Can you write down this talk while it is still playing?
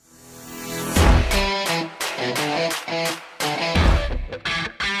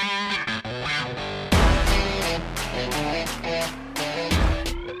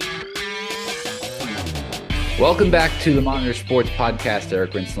Welcome back to the Monitor Sports Podcast.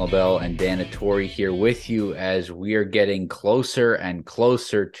 Eric Rinson-LaBelle and Dan Attore here with you as we are getting closer and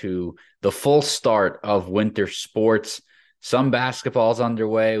closer to the full start of winter sports. Some basketball is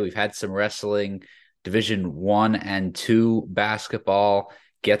underway. We've had some wrestling. Division 1 and 2 basketball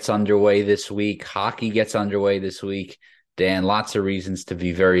gets underway this week. Hockey gets underway this week. Dan, lots of reasons to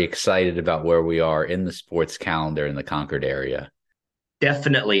be very excited about where we are in the sports calendar in the Concord area.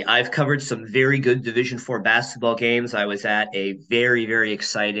 Definitely. I've covered some very good Division Four basketball games. I was at a very, very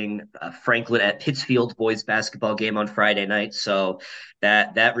exciting Franklin at Pittsfield boys basketball game on Friday night. So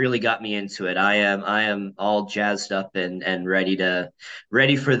that really got me into it. I am all jazzed up and ready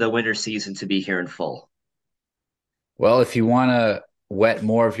for the winter season to be here in full. Well, if you want to whet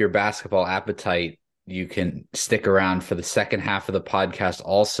more of your basketball appetite, you can stick around for the second half of the podcast.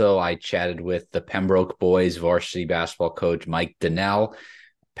 Also, I chatted with the Pembroke boys varsity basketball coach, Mike Donnell.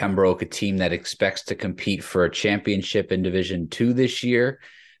 Pembroke, a team that expects to compete for a championship in Division 2 this year.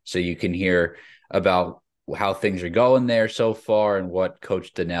 So you can hear about how things are going there so far and what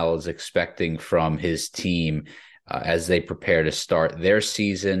Coach Donnell is expecting from his team as they prepare to start their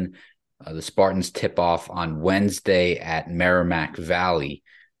season. The Spartans tip off on Wednesday at Merrimack Valley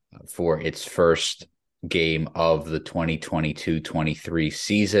for its first game of the 2022-23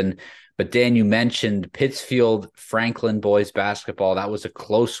 season. But Dan, you mentioned Pittsfield Franklin boys basketball. That was a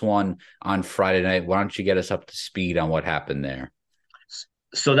close one on Friday night. Why don't you get us up to speed on what happened there?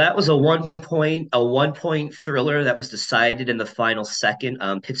 So that was a one point thriller that was decided in the final second.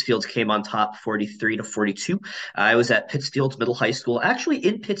 Pittsfield came on top 43-42. I was at Pittsfield Middle High School, actually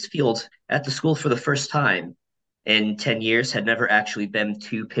in Pittsfield at the school for the first time in 10 years, had never actually been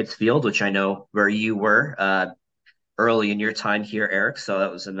to Pittsfield, which I know where you were early in your time here, Eric. So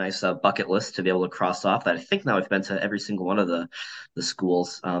that was a nice bucket list to be able to cross off. That I think now I've been to every single one of the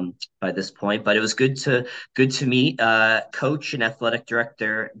schools by this point. But it was good to meet coach and athletic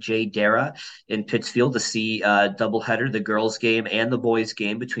director Jay Dara in Pittsfield to see doubleheader, the girls game and the boys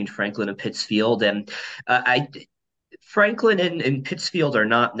game between Franklin and Pittsfield. And I Franklin and Pittsfield are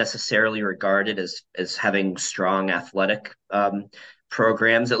not necessarily regarded as having strong athletic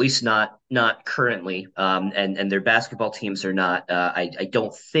programs, at least not currently. And their basketball teams are not. I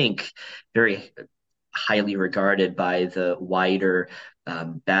don't think very highly regarded by the wider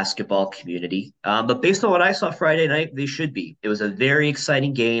basketball community. But based on what I saw Friday night, they should be. It was a very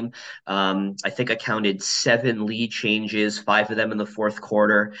exciting game. I think I counted 7 lead changes, 5 of them in the fourth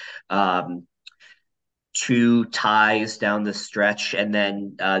quarter. 2 ties down the stretch, and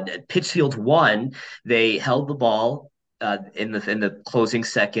then Pittsfield won. They held the ball in the closing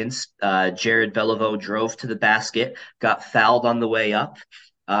seconds. Jared Beliveau drove to the basket, got fouled on the way up.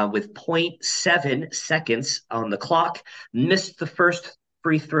 With zero point 0.7 seconds on the clock, missed the first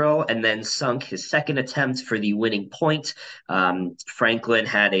free throw and then sunk his second attempt for the winning point. Franklin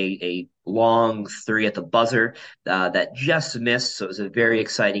had a long three at the buzzer that just missed. So it was a very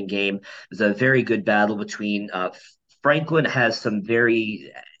exciting game. It was a very good battle between Franklin has some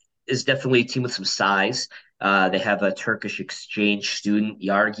very is definitely a team with some size. They have a Turkish exchange student,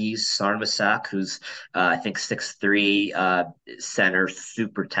 Yargis Sarmasak, who's I think 6'3", center,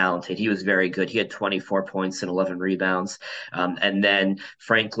 super talented. He was very good. He had 24 points and 11 rebounds. And then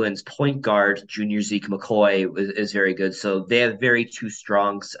Franklin's point guard, junior Zeke McCoy, is very good. So they have very two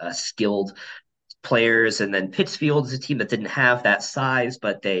strong, skilled players. And then Pittsfield is a team that didn't have that size,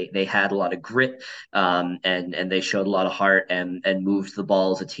 but they had a lot of grit, and they showed a lot of heart and moved the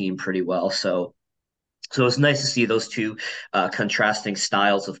ball as a team pretty well. So it's nice to see those two contrasting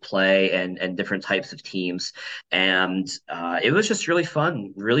styles of play and different types of teams, and it was just really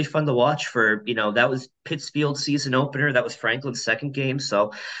fun to watch. For that was Pittsfield season opener, that was Franklin's second game,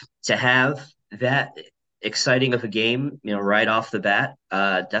 so to have that exciting of a game, right off the bat,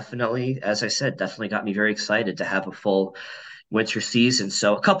 definitely, as I said, definitely got me very excited to have a full winter season.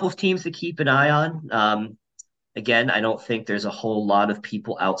 So a couple of teams to keep an eye on. Again, I don't think there's a whole lot of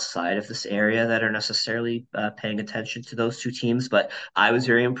people outside of this area that are necessarily paying attention to those two teams, but I was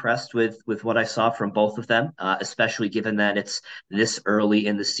very impressed with what I saw from both of them, especially given that it's this early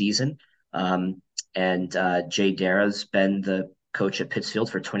in the season. And Jay Dara's been the coach at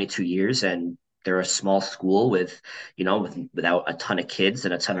Pittsfield for 22 years, and they're a small school without a ton of kids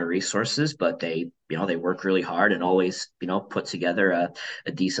and a ton of resources, but they work really hard and always put together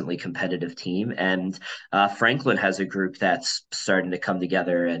a decently competitive team. And Franklin has a group that's starting to come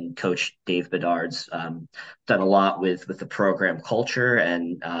together, and Coach Dave Bedard's done a lot with the program culture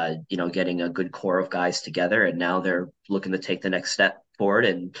and getting a good core of guys together, and now they're looking to take the next step forward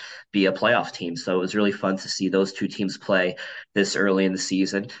and be a playoff team. So it was really fun to see those two teams play this early in the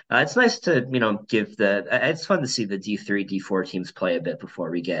season. It's nice to, it's fun to see the D3, D4 teams play a bit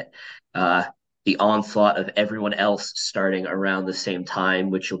before we get the onslaught of everyone else starting around the same time,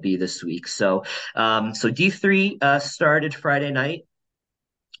 which will be this week. So D3 started Friday night.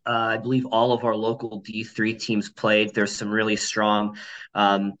 I believe all of our local D3 teams played. There's some really strong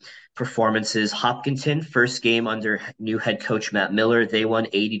performances. Hopkinton, first game under new head coach Matt Miller, they won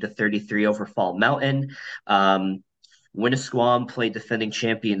 80-33 over Fall Mountain. Winnisquam played defending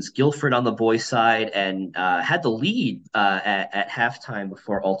champions Guilford on the boys' side and had the lead at halftime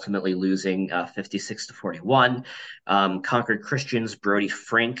before ultimately losing 56-41. Concord Christians, Brody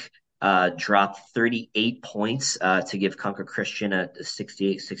Frank dropped 38 points to give Concord Christian a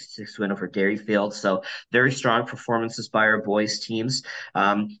 68-66 win over Dairyfield. So very strong performances by our boys teams.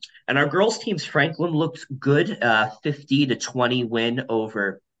 And our girls teams, Franklin looked good, 50-20 win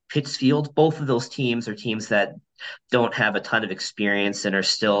over Pittsfield. Both of those teams are teams that don't have a ton of experience and are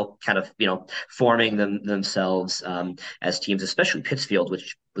still kind of forming themselves as teams, especially Pittsfield,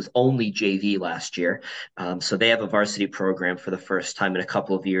 which was only JV last year. So they have a varsity program for the first time in a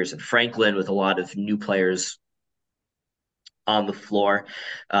couple of years. And Franklin, with a lot of new players on the floor,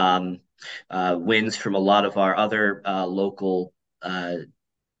 wins from a lot of our other local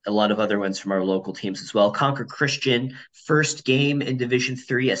a lot of other wins from our local teams as well. Concord Christian, first game in Division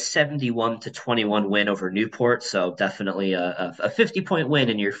Three, a 71-21 win over Newport. So definitely a 50-point win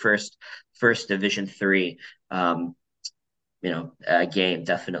in your first Division Three game.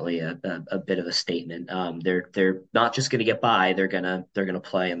 Definitely a bit of a statement. They're not just going to get by. They're gonna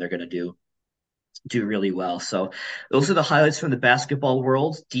play and they're gonna do really well. So those are the highlights from the basketball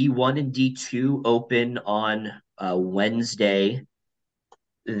world. D1 and D2 open on Wednesday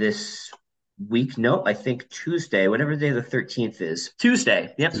this week. No, I think Tuesday, whatever day the 13th is.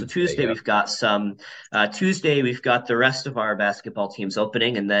 Tuesday. Yep. So Tuesday, we've got Tuesday, we've got the rest of our basketball teams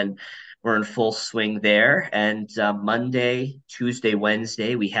opening, and then we're in full swing there. And Monday, Tuesday,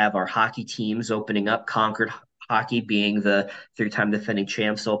 Wednesday, we have our hockey teams opening up. Concord Hockey being the three-time defending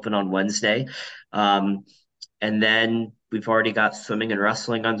champs open on Wednesday. And then we've already got swimming and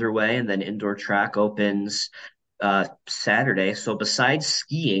wrestling underway, and then indoor track opens Saturday. So besides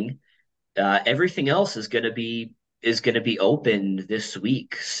skiing, everything else is going to be open this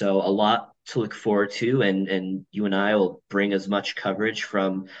week. So a lot to look forward to, and you and I will bring as much coverage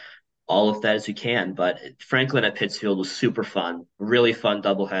from all of that as we can. But Franklin at Pittsfield was super fun, really fun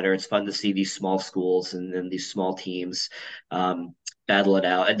doubleheader. It's fun to see these small schools and these small teams battle it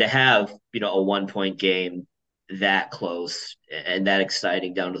out, and to have a 1 point game that close and that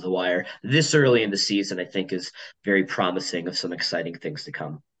exciting down to the wire this early in the season, I think is very promising of some exciting things to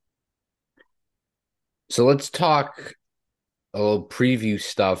come. So let's talk a little preview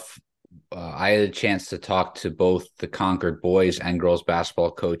stuff. I had a chance to talk to both the Concord boys and girls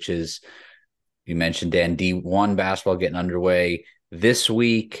basketball coaches. You mentioned Dan, D1 basketball getting underway this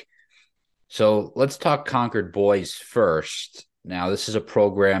week. So let's talk Concord boys first. Now, this is a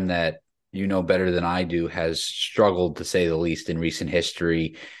program that you know better than I do, has struggled to say the least in recent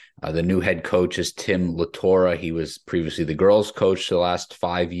history. The new head coach is Tim Latora. He was previously the girls coach the last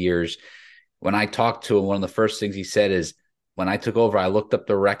 5 years. When I talked to him, one of the first things he said is, when I took over, I looked up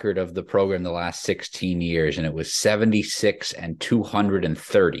the record of the program the last 16 years, and it was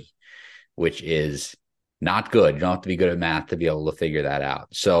 76-230, which is not good. You don't have to be good at math to be able to figure that out.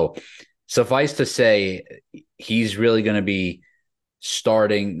 So suffice to say, he's really going to be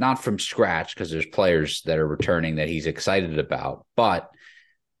starting not from scratch, because there's players that are returning that he's excited about, but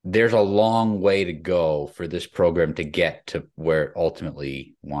there's a long way to go for this program to get to where it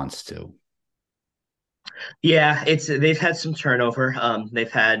ultimately wants to. Yeah, they've had some turnover.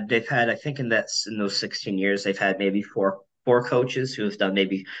 They've had I think in those 16 years they've had maybe four coaches who have done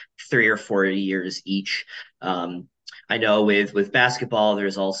maybe 3 or 4 years each. I know with basketball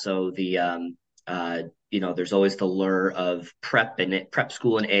there's also there's always the lure of prep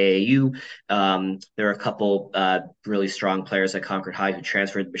school and AAU. There are a couple really strong players at Concord High who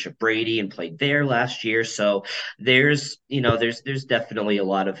transferred to Bishop Brady and played there last year. So there's definitely a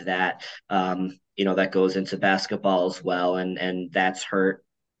lot of that. That goes into basketball as well, and that's hurt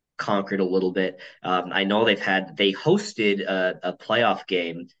Concord a little bit. I know they hosted a playoff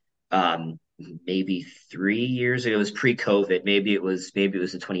game maybe 3 years ago. It was pre-COVID. Maybe it was the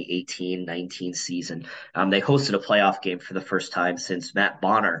 2018-19 season. They hosted a playoff game for the first time since Matt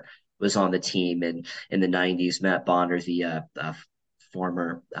Bonner was on the team in the 90s. Matt Bonner, the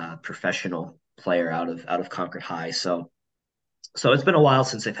former professional player out of Concord High. So So it's been a while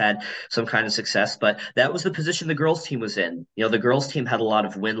since they've had some kind of success, but that was the position the girls team was in. The girls team had a lot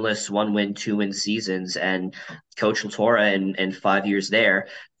of winless, one win, two win seasons, and Coach Latora in 5 years there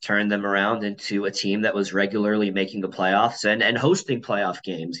turned them around into a team that was regularly making the playoffs and hosting playoff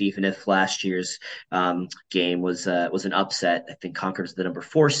games, even if last year's game was an upset. I think Concord was the number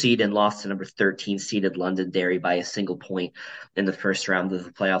 4 seed and lost to number 13 seeded Londonderry by a single point in the first round of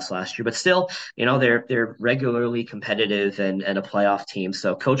the playoffs last year. But still, they're regularly competitive and a playoff team.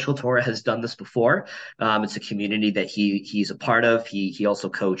 So Coach Latora has done this before. It's a community that he's a part of. He also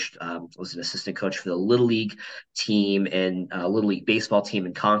coached, was an assistant coach for the Little League team and Little League baseball team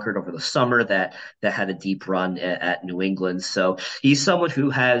in Concord over the summer that had a deep run at New England. So he's someone who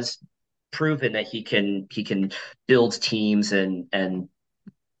has proven that he can build teams and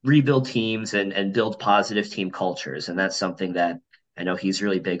rebuild teams and build positive team cultures. And that's something that I know he's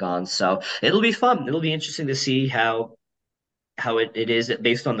really big on. So it'll be fun. It'll be interesting to see how it is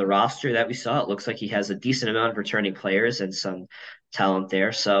based on the roster that we saw. It looks like he has a decent amount of returning players and some talent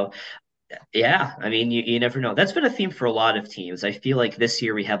there. So yeah, I mean, you never know. That's been a theme for a lot of teams. I feel like this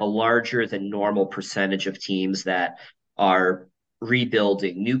year we have a larger than normal percentage of teams that are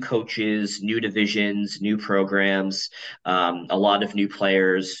rebuilding, new coaches, new divisions, new programs, a lot of new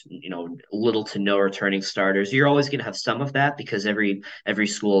players, little to no returning starters. You're always going to have some of that because every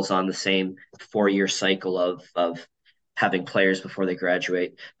school is on the same 4 year cycle of having players before they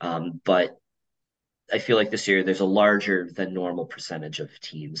graduate. But I feel like this year there's a larger than normal percentage of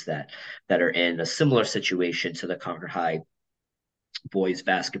teams that are in a similar situation to the Concord High boys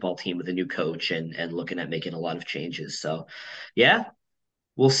basketball team with a new coach and looking at making a lot of changes. So yeah,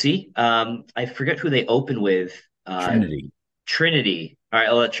 we'll see. I forget who they open with. Trinity. Trinity. All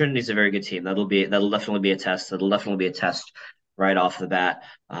right, well, Trinity's a very good team. That'll definitely be a test. That'll definitely be a test right off the bat.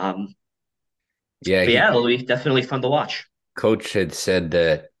 Yeah, But yeah, it'll be definitely fun to watch. coach had said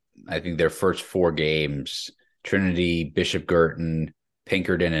that I think their first 4 games, Trinity, Bishop Girton,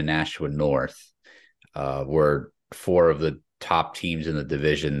 Pinkerton, and Nashua North, were 4 of the top teams in the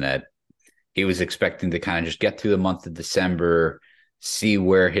division that he was expecting to kind of just get through the month of December, see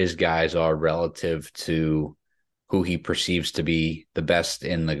where his guys are relative to who he perceives to be the best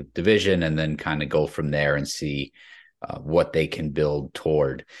in the division, and then kind of go from there and see what they can build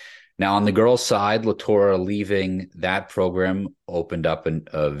toward. Now, on the girls' side, Latora leaving that program opened up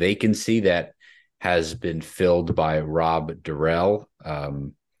a vacancy that has been filled by Rob Durrell.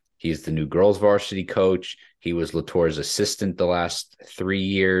 He's the new girls' varsity coach. He was Latora's assistant the last 3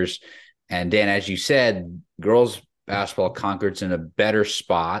 years. And Dan, as you said, girls basketball Concord's in a better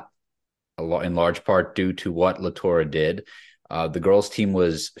spot, in large part due to what Latora did. The girls' team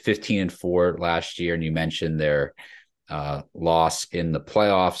was 15-4 last year, and you mentioned their loss in the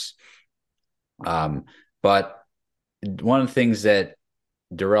playoffs. But one of the things that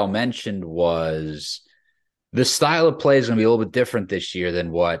Durrell mentioned was the style of play is going to be a little bit different this year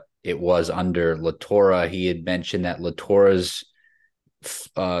than what it was under Latora. He had mentioned that Latora's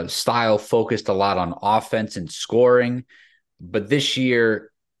style focused a lot on offense and scoring, but this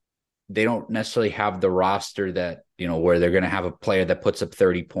year they don't necessarily have the roster that, where they're going to have a player that puts up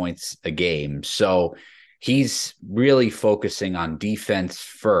 30 points a game. So he's really focusing on defense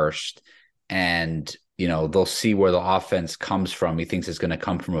first, and they'll see where the offense comes from. He thinks it's going to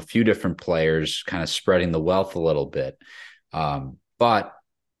come from a few different players, kind of spreading the wealth a little bit. But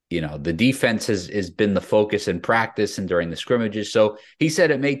the defense has been the focus in practice and during the scrimmages. So he said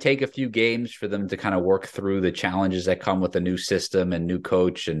it may take a few games for them to kind of work through the challenges that come with a new system and new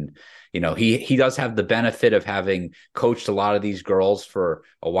coach. And, he does have the benefit of having coached a lot of these girls for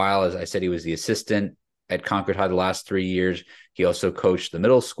a while. As I said, he was the assistant at Concord High the last 3 years. He also coached the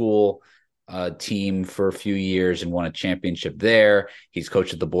middle school team for a few years and won a championship there. He's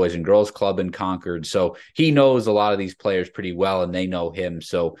coached at the Boys and Girls Club in Concord. So he knows a lot of these players pretty well, and they know him.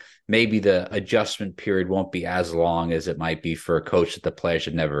 So maybe the adjustment period won't be as long as it might be for a coach that the players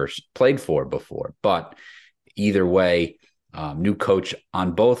had never played for before. But either way, new coach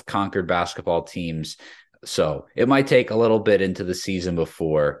on both Concord basketball teams. So it might take a little bit into the season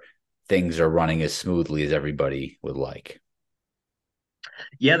before things are running as smoothly as everybody would like.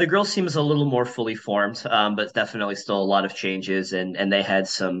 Yeah, the girls team is a little more fully formed, but definitely still a lot of changes, and they had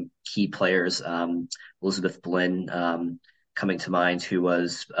some key players, Elizabeth Blinn, coming to mind, who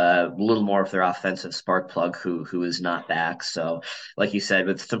was a little more of their offensive spark plug, who is not back. So, like you said,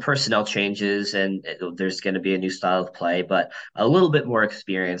 with some personnel changes, and there's going to be a new style of play, but a little bit more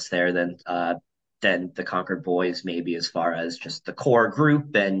experience there than than the Concord boys, maybe as far as just the core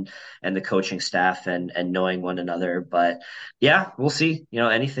group and the coaching staff and knowing one another. But yeah, we'll see.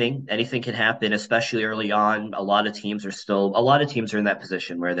 Anything can happen, especially early on. A lot of teams are in that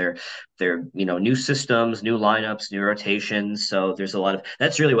position where they're new systems, new lineups, new rotations. So there's a lot of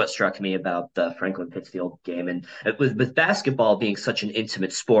that's really what struck me about the Franklin Pittsfield game. And with basketball being such an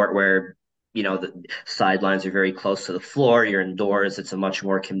intimate sport where the sidelines are very close to the floor, you're indoors, it's a much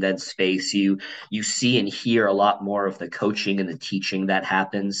more condensed space. You see and hear a lot more of the coaching and the teaching that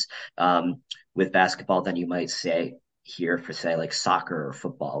happens with basketball than you might say here for, say, like soccer or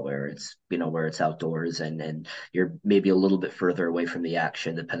football, where it's outdoors and you're maybe a little bit further away from the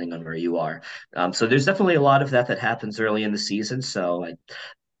action depending on where you are. So there's definitely a lot of that happens early in the season. So I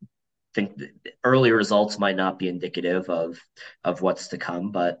think early results might not be indicative of what's to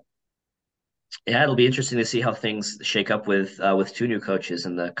come, but yeah, it'll be interesting to see how things shake up with two new coaches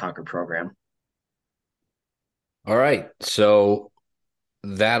in the Concord program. All right. So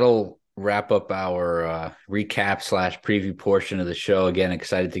that'll wrap up our recap slash preview portion of the show. Again,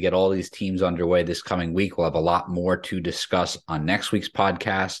 excited to get all these teams underway this coming week. We'll have a lot more to discuss on next week's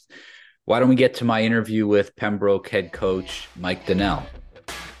podcast. Why don't we get to my interview with Pembroke head coach Mike Donnell?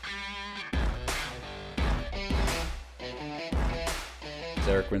 It's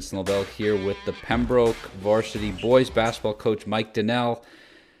Eric Winston-LaBelle here with the Pembroke varsity boys basketball coach Mike Donnell.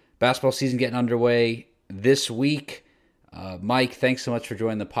 Basketball season getting underway this week. Mike, thanks so much for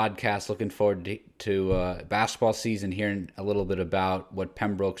joining the podcast. Looking forward to basketball season, hearing a little bit about what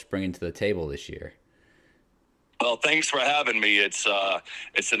Pembroke's bringing to the table this year. Well, thanks for having me. It's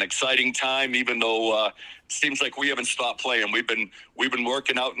an exciting time, even though it seems like we haven't stopped playing. We've been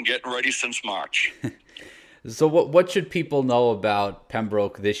working out and getting ready since March. So what should people know about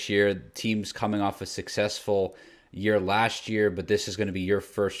Pembroke this year? The team's coming off a successful year last year, but this is going to be your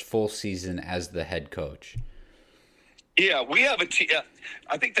first full season as the head coach. Yeah, we have a team.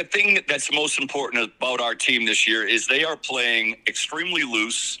 I think the thing that's most important about our team this year is they are playing extremely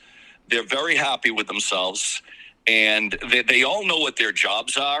loose. They're very happy with themselves, and they all know what their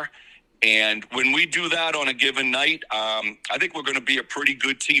jobs are. And when we do that on a given night, I think we're going to be a pretty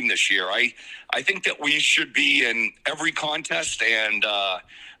good team this year. I think that we should be in every contest, and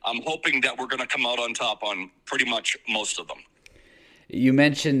I'm hoping that we're going to come out on top on pretty much most of them. You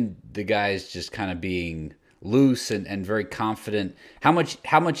mentioned the guys just kind of being loose and very confident. How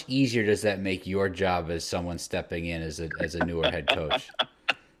much easier does that make your job as someone stepping in as a newer head coach?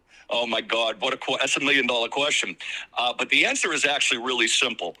 Oh my God, that's $1 million question. But the answer is actually really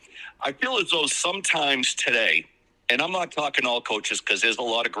simple. I feel as though sometimes today, and I'm not talking all coaches because there's a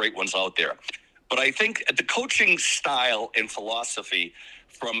lot of great ones out there, but I think the coaching style and philosophy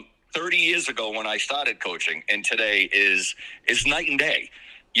from 30 years ago when I started coaching and today is night and day.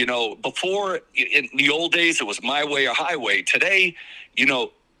 Before, in the old days, it was my way or highway. Today,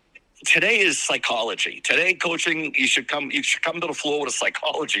 today is psychology. Today, coaching, you should come to the floor with a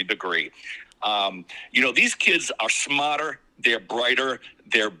psychology degree. These kids are smarter, they're brighter,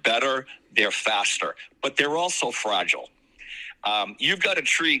 they're better, they're faster, but they're also fragile. You've got to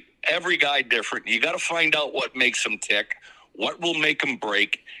treat every guy different. You got to find out what makes them tick, what will make them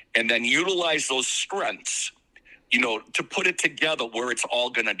break, and then utilize those strengths, to put it together where it's all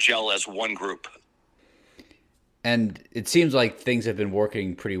going to gel as one group. And it seems like things have been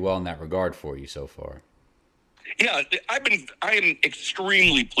working pretty well in that regard for you so far. Yeah, I am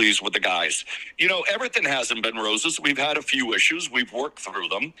extremely pleased with the guys. Everything hasn't been roses. We've had a few issues. We've worked through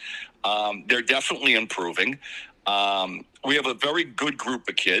them. They're definitely improving. We have a very good group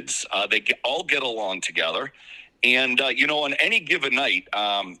of kids. They all get along together. And, on any given night,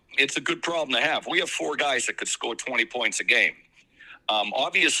 it's a good problem to have. We have 4 guys that could score 20 points a game.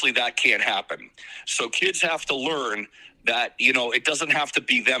 Obviously, that can't happen. So kids have to learn that, it doesn't have to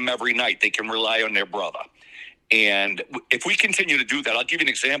be them every night. They can rely on their brother. And if we continue to do that, I'll give you an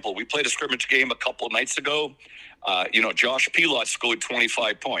example. We played a scrimmage game a couple of nights ago. Josh Pilot scored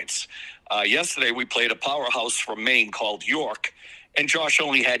 25 points. Yesterday, we played a powerhouse from Maine called York, and Josh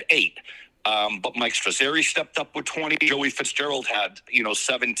only had 8. But Mike Strazzeri stepped up with 20. Joey Fitzgerald had,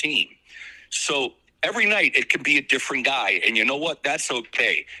 17. So every night it can be a different guy. And you know what? That's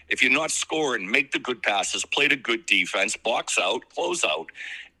okay. If you're not scoring, make the good passes, play the good defense, box out, close out.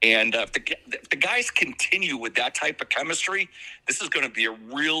 And if the guys continue with that type of chemistry, this is going to be a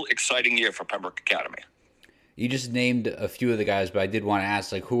real exciting year for Pembroke Academy. You just named a few of the guys, but I did want to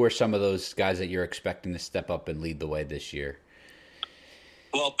ask, who are some of those guys that you're expecting to step up and lead the way this year?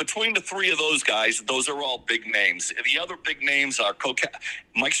 Well, between the 3 of those guys, those are all big names. The other big names are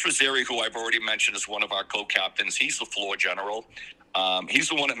Mike Strazzeri, who I've already mentioned is one of our co-captains. He's the floor general. He's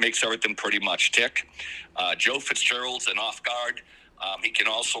the one that makes everything pretty much tick. Joe Fitzgerald's an off guard. He can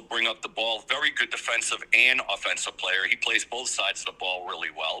also bring up the ball. Very good defensive and offensive player. He plays both sides of the ball really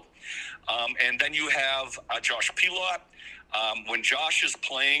well. And then you have Josh Pilot. When Josh is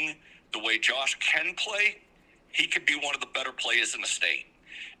playing the way Josh can play, he could be one of the better players in the state.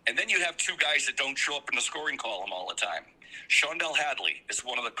 And then you have two guys that don't show up in the scoring column all the time. Shondell Hadley is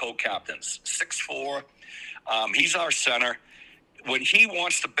one of the co-captains, 6'4". He's our center. When he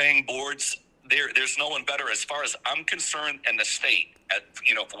wants to bang boards, there's no one better as far as I'm concerned in the state,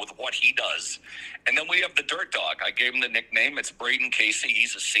 with what he does. And then we have the dirt dog. I gave him the nickname. It's Braden Casey.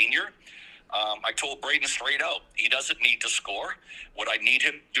 He's a senior. I told Braden straight out, he doesn't need to score. What I need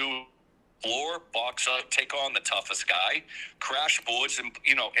him to do, floor, box up, take on the toughest guy, crash boards, and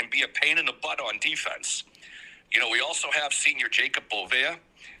be a pain in the butt on defense. We also have senior Jacob Bovair,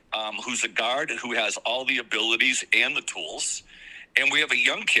 who's a guard who has all the abilities and the tools. And we have a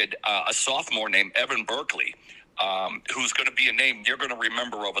young kid, a sophomore named Evan Berkeley, who's going to be a name you're going to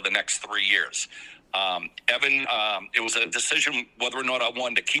remember over the next 3 years. Evan, it was a decision whether or not I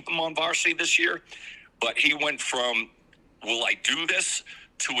wanted to keep him on varsity this year, but he went from, will I do this,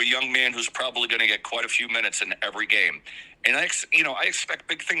 to a young man who's probably going to get quite a few minutes in every game. And I expect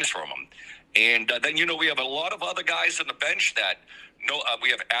big things from him. And then, we have a lot of other guys on the bench that we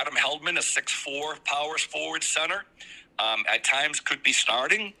have Adam Heldman, a 6'4" power forward center. At times could be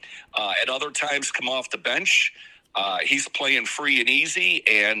starting, at other times come off the bench. He's playing free and easy,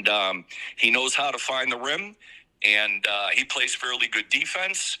 and he knows how to find the rim, and he plays fairly good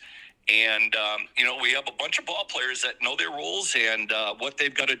defense. And, we have a bunch of ball players that know their roles and what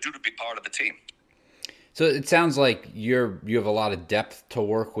they've got to do to be part of the team. So it sounds like you have a lot of depth to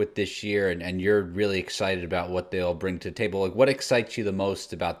work with this year, and you're really excited about what they'll bring to the table. Like, what excites you the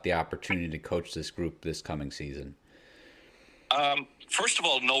most about the opportunity to coach this group this coming season? First of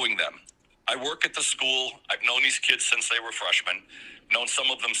all, knowing them. I work at the school. I've known these kids since they were freshmen, known some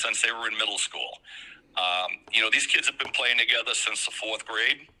of them since they were in middle school. These kids have been playing together since the 4th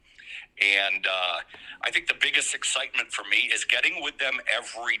grade. And I think the biggest excitement for me is getting with them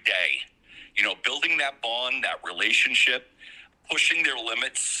every day. Building that bond, that relationship, pushing their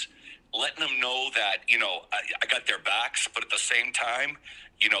limits, letting them know that, I got their backs, but at the same time,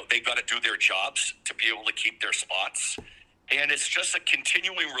 they've got to do their jobs to be able to keep their spots. And it's just a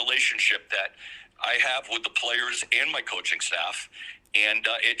continuing relationship that I have with the players and my coaching staff. And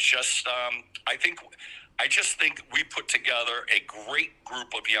it's just, I just think we put together a great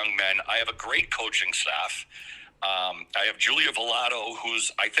group of young men. I have a great coaching staff. I have Julia Volato, who's,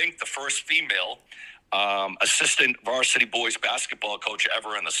 I think, the first female assistant varsity boys basketball coach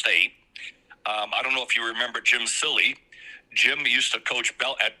ever in the state. I don't know if you remember Jim Silly. Jim used to coach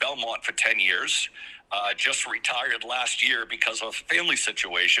at Belmont for 10 years. Just retired last year because of a family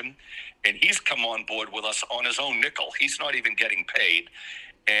situation, and he's come on board with us on his own nickel. He's not even getting paid,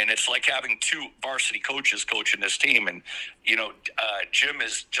 and it's like having two varsity coaches coaching this team. And Jim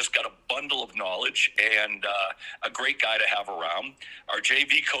has just got a bundle of knowledge and a great guy to have around. Our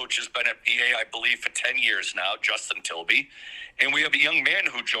JV coach has been at VA, I believe, for 10 years now, Justin Tilby, and we have a young man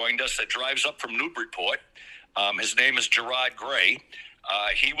who joined us that drives up from Newburyport. His name is Gerard Gray.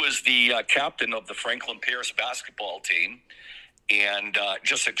 He was the captain of the Franklin Pierce basketball team, and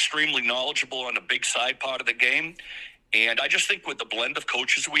just extremely knowledgeable on the big side part of the game. And I just think with the blend of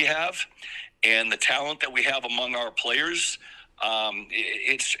coaches we have and the talent that we have among our players,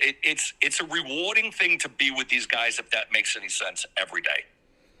 it's a rewarding thing to be with these guys, if that makes any sense, every day.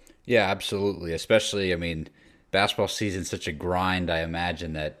 Yeah, absolutely. Especially, basketball season's such a grind. I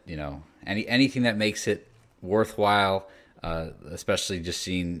imagine that anything that makes it worthwhile. Especially just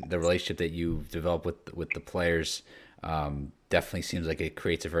seeing the relationship that you've developed with the players, definitely seems like it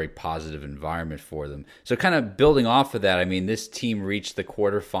creates a very positive environment for them. So kind of building off of that, this team reached the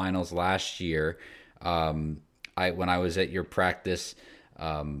quarterfinals last year. When I was at your practice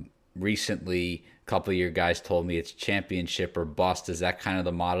recently, a couple of your guys told me it's championship or bust. Is that kind of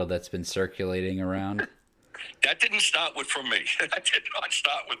the motto that's been circulating around? That didn't start from me. That did not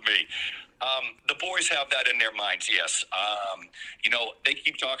start with me. The boys have that in their minds, yes. They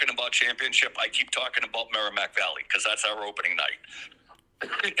keep talking about championship. I keep talking about Merrimack Valley because that's our opening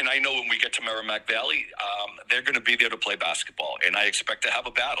night. And I know when we get to Merrimack Valley, they're going to be there to play basketball, and I expect to have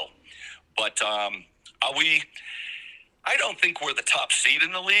a battle. But are we – I don't think we're the top seed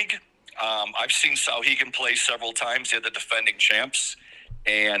in the league. I've seen Souhegan play several times. They're the defending champs,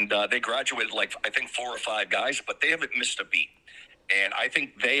 and they graduated I think 4 or 5 guys, but they haven't missed a beat. And I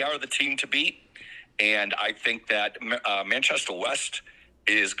think they are the team to beat. And I think that Manchester West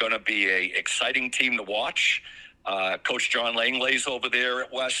is going to be an exciting team to watch. Coach John Langlay's over there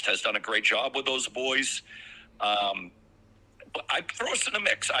at West has done a great job with those boys. But I throw us in the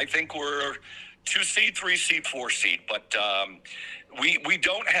mix. I think we're 2 seed, 3 seed, 4 seed, but we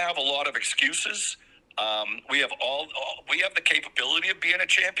don't have a lot of excuses. We have we have the capability of being a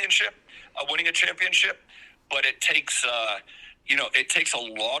championship, winning a championship, but it takes it takes a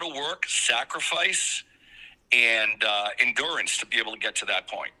lot of work, sacrifice, and endurance to be able to get to that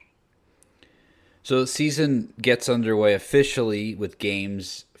point. So the season gets underway officially with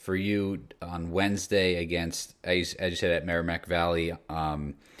games for you on Wednesday against, as you said, at Merrimack Valley.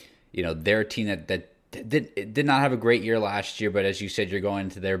 They're a team that did not have a great year last year, but as you said, you're going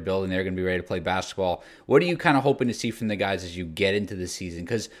into their building. They're going to be ready to play basketball. What are you kind of hoping to see from the guys as you get into the season?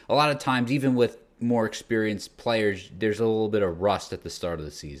 Because a lot of times, even with more experienced players, there's a little bit of rust at the start of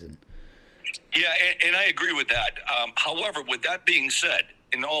the season. Yeah, and I agree with that. However, with that being said,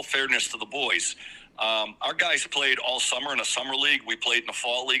 in all fairness to the boys, our guys played all summer in a summer league. We played in a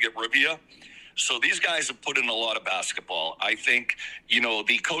fall league at Riviera. So these guys have put in a lot of basketball. I think,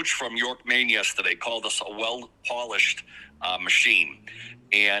 the coach from York, Maine yesterday called us a well-polished machine.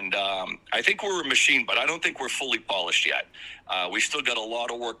 And I think we're a machine, but I don't think we're fully polished yet. We still got a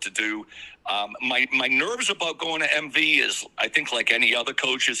lot of work to do. My nerves about going to MV is, I think like any other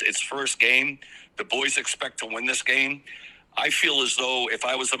coaches, it's first game. The boys expect to win this game. I feel as though if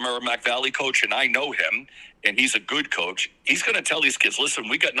I was a Merrimack Valley coach and I know him and he's a good coach, he's going to tell these kids, listen,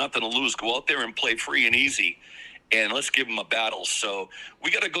 we got nothing to lose. Go out there and play free and easy, and let's give them a battle. So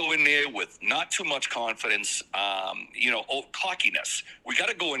we got to go in there with not too much confidence, cockiness. We got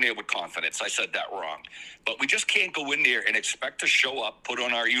to go in there with confidence. I said that wrong. But we just can't go in there and expect to show up, put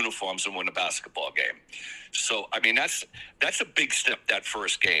on our uniforms, and win a basketball game. So, I mean, that's a big step, that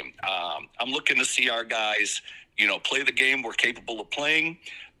first game. I'm looking to see our guys play the game we're capable of playing.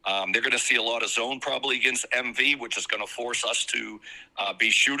 They're going to see a lot of zone probably against MV, which is going to force us to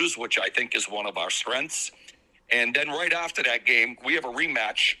be shooters, which I think is one of our strengths. And then right after that game, we have a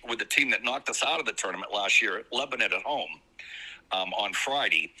rematch with the team that knocked us out of the tournament last year, Lebanon at home, on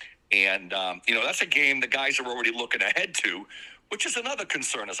Friday. And, that's a game the guys are already looking ahead to, which is another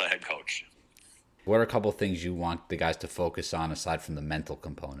concern as a head coach. What are a couple of things you want the guys to focus on aside from the mental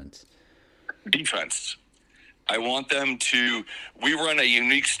components? Defense. I want them to – we run a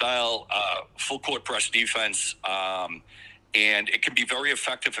unique style full court press defense, and it can be very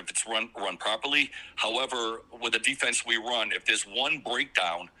effective if it's run properly. However, with the defense we run, if there's one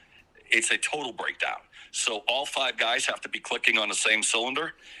breakdown, it's a total breakdown. So all 5 guys have to be clicking on the same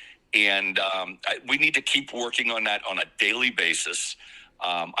cylinder, and we need to keep working on that on a daily basis.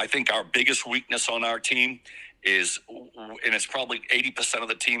 I think our biggest weakness on our team is, and it's probably 80% of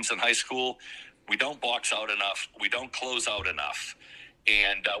the teams in high school, we don't box out enough. We don't close out enough.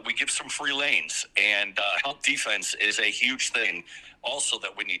 And we give some free lanes. And help defense is a huge thing also that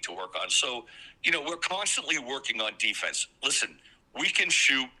we need to work on. So, we're constantly working on defense. Listen, we can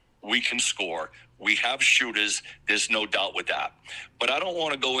shoot. We can score. We have shooters. There's no doubt with that. But I don't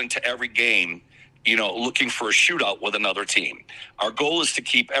want to go into every game, looking for a shootout with another team. Our goal is to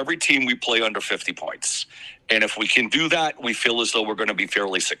keep every team we play under 50 points. And if we can do that, we feel as though we're going to be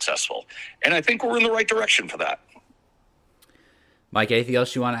fairly successful. And I think we're in the right direction for that. Mike, anything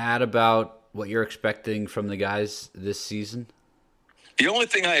else you want to add about what you're expecting from the guys this season? The only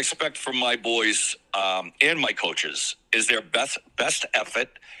thing I expect from my boys and my coaches is their best effort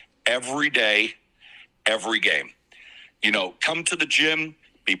every day, every game. Come to the gym,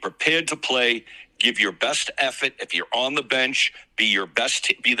 be prepared to play, give your best effort. If you're on the bench, be the best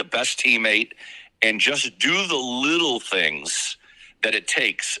teammate. And just do the little things that it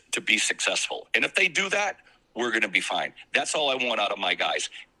takes to be successful. And if they do that, we're going to be fine. That's all I want out of my guys.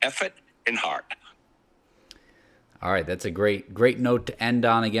 Effort and heart. All right, that's a great note to end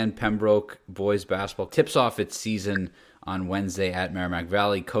on. Again, Pembroke boys basketball tips off its season on Wednesday at Merrimack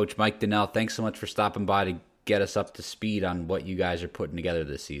Valley. Coach Mike Donnell, thanks so much for stopping by to get us up to speed on what you guys are putting together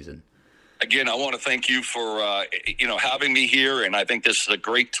this season. Again, I want to thank you for having me here, and I think this is a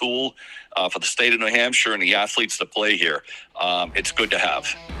great tool for the state of New Hampshire and the athletes that play here. It's good to have.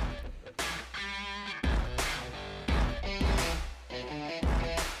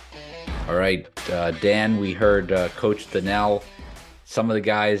 All right, Dan, we heard Coach Donnell. Some of the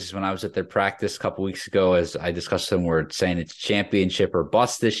guys, when I was at their practice a couple weeks ago, as I discussed them, were saying it's championship or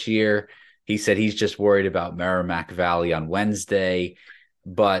bust this year. He said he's just worried about Merrimack Valley on Wednesday,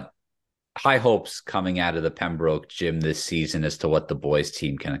 but high hopes coming out of the Pembroke gym this season as to what the boys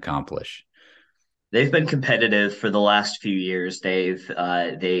team can accomplish. They've been competitive for the last few years. They've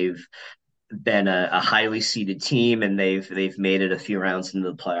been a highly seeded team, and they've made it a few rounds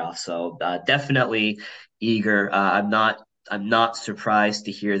into the playoffs. So definitely eager. I'm not surprised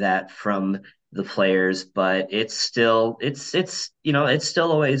to hear that from the players, but it's still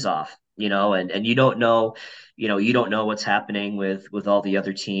a ways off, and you don't know what's happening with all the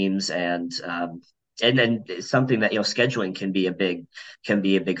other teams, and then something that scheduling can be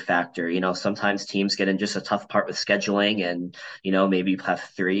a big factor. Sometimes teams get in just a tough part with scheduling, and maybe you have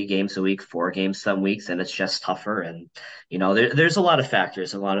 3 games a week, 4 games some weeks, and it's just tougher. And there's a lot of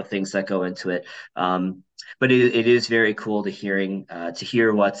factors, a lot of things that go into it. But it is very cool to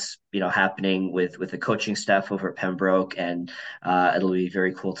hear what's happening with the coaching staff over at Pembroke, and it'll be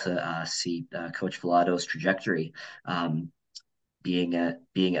very cool to see Coach Velado's trajectory, being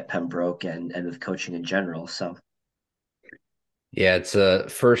at Pembroke and with coaching in general. So Yeah, it's a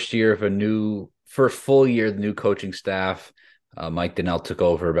first full year of the new coaching staff. Mike Donnell took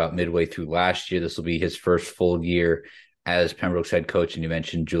over about midway through last year. This will be his first full year as Pembroke's head coach. And you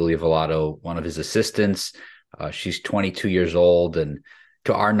mentioned Julia Velado, one of his assistants. She's 22 years old, and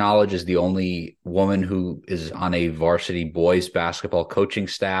to our knowledge is the only woman who is on a varsity boys basketball coaching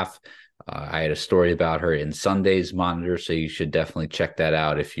staff. I had a story about her in Sunday's Monitor, so you should definitely check that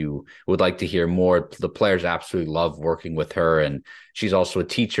out if you would like to hear more. The players absolutely love working with her, and she's also a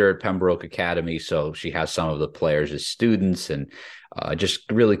teacher at Pembroke Academy, so she has some of the players as students, and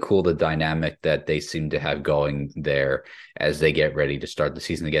just really cool the dynamic that they seem to have going there as they get ready to start the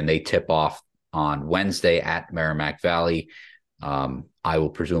season again. They tip off on Wednesday at Merrimack Valley. I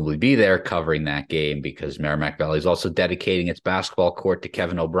will presumably be there covering that game because Merrimack Valley is also dedicating its basketball court to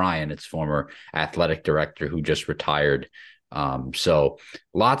Kevin O'Brien, its former athletic director who just retired. So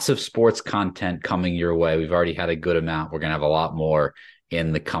lots of sports content coming your way. We've already had a good amount. We're going to have a lot more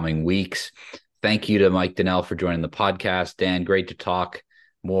in the coming weeks. Thank you to Mike Donnell for joining the podcast. Dan, great to talk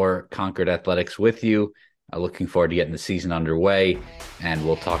more Concord athletics with you. Looking forward to getting the season underway, and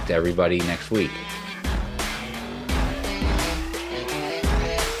we'll talk to everybody next week.